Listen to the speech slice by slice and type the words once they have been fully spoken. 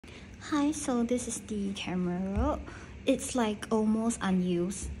Hi, so this is the camera. It's like almost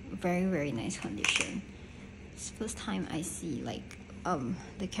unused, very nice condition. It's first time I see like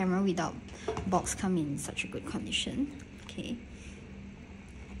the camera without box come in such a good condition. Okay,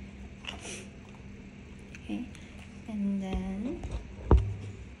 and then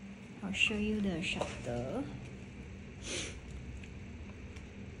I'll show you the shutter.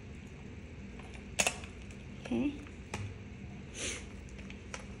 Okay,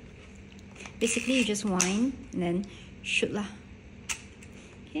 basically you just wind and then shoot lah.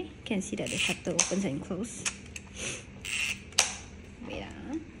 Okay, you can see that the shutter opens and closes. Wait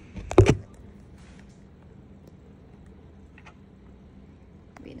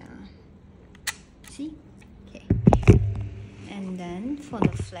see? Okay. And then for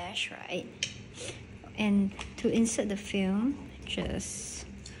the flash, right? And to insert the film, just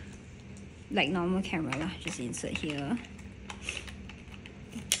like normal camera lah, just insert here.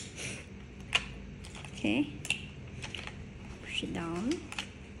 Okay. Push it down.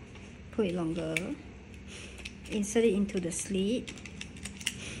 Put it longer. Insert it into the slit.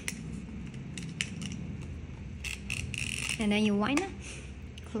 And then you wind lah.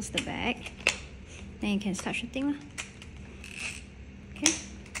 Close the back. Then you can start shooting lah. Okay.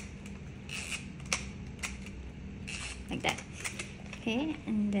 Like that. Okay,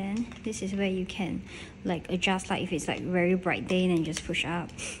 and then this is where you can like adjust, like if it's like very bright day, then just push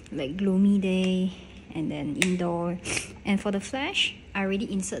up, like gloomy day, and then indoor. And for the flash, I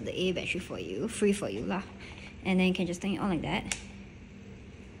already insert the A battery for you, free for you lah. And then you can just turn it on like that.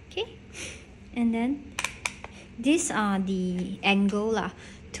 Okay, and then these are the angle lah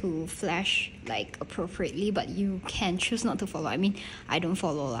to flash like appropriately, but you can choose not to follow. I mean, I don't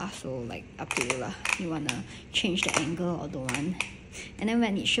follow lah, so like up to you lah. You wanna change the angle or don't want. And then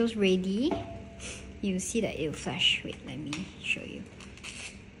when it shows ready, you see that it will flash. Wait, let me show you.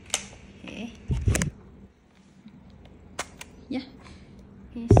 Okay. Yeah,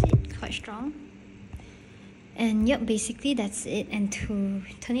 you see it quite strong. And yep, basically that's it. And to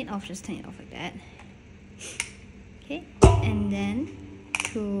turn it off, just turn it off like that. Okay, and then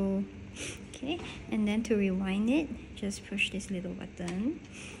to rewind it, just push this little button.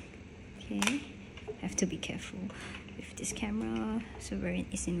 Okay, have to be careful with this camera, so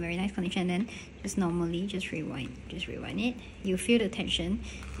it's in very nice condition. And then just normally just rewind it. You feel the tension,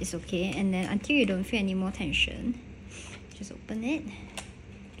 it's okay. And then until you don't feel any more tension, just open it.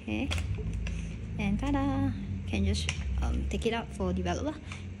 Okay, and ta-da, can just take it out for developer.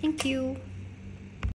 Thank you.